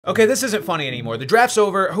Okay, this isn't funny anymore. The draft's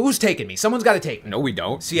over. Who's taking me? Someone's got to take me. No, we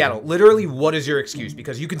don't. Seattle, literally, what is your excuse?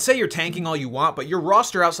 Because you can say you're tanking all you want, but your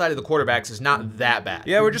roster outside of the quarterbacks is not that bad.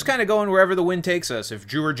 Yeah, we're just kind of going wherever the wind takes us. If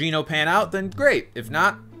Drew or Gino pan out, then great. If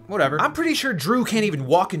not, whatever. I'm pretty sure Drew can't even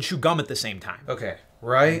walk and chew gum at the same time. Okay,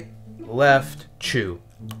 right, left, chew.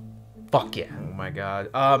 Fuck yeah. Oh my God.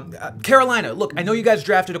 Carolina, look, I know you guys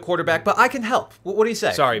drafted a quarterback, but I can help. What do you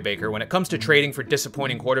say? Sorry, Baker. When it comes to trading for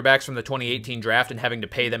disappointing quarterbacks from the 2018 draft and having to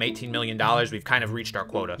pay them $18 million, we've kind of reached our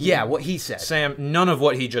quota. Yeah, what he said. Sam, none of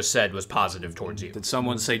what he just said was positive towards you. Did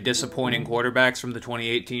someone say disappointing quarterbacks from the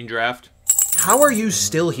 2018 draft? How are you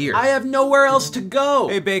still here? I have nowhere else to go.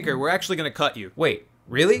 Hey, Baker, we're actually gonna cut you. Wait,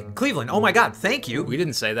 really? Cleveland, oh my God, thank you. We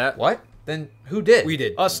didn't say that. What? Then who did? We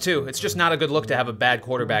did. Us too. It's just not a good look to have a bad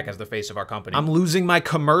quarterback as the face of our company. I'm losing my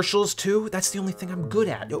commercials too? That's the only thing I'm good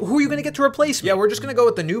at. Who are you gonna get to replace me? Yeah, we're just gonna go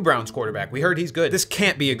with the new Browns quarterback. We heard he's good. This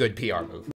can't be a good PR move.